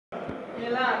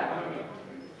Milana.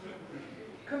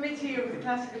 Committee of the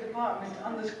Classical Department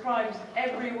underscribes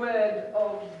every word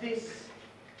of this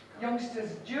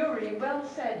youngsters' jury. Well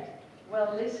said,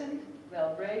 well listened,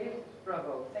 well braided.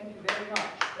 Bravo. Thank you very much.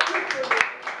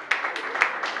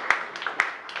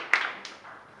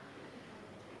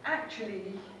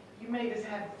 Actually, you made us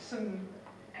have some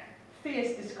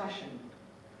fierce discussion,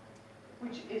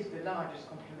 which is the largest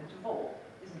compliment of all,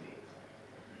 isn't it?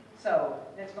 So,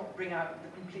 let's not bring out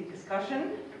the complete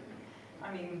discussion.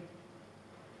 I mean,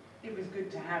 it was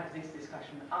good to have this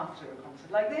discussion after a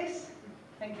concert like this.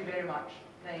 Thank you very much,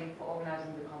 Naeem, for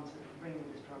organising the concert, for bringing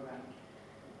this programme.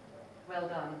 Well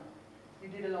done. You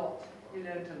did a lot. You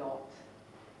learned a lot.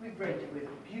 We've bred you with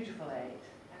a beautiful aid.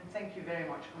 And thank you very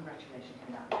much. Congratulations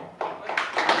on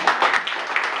that.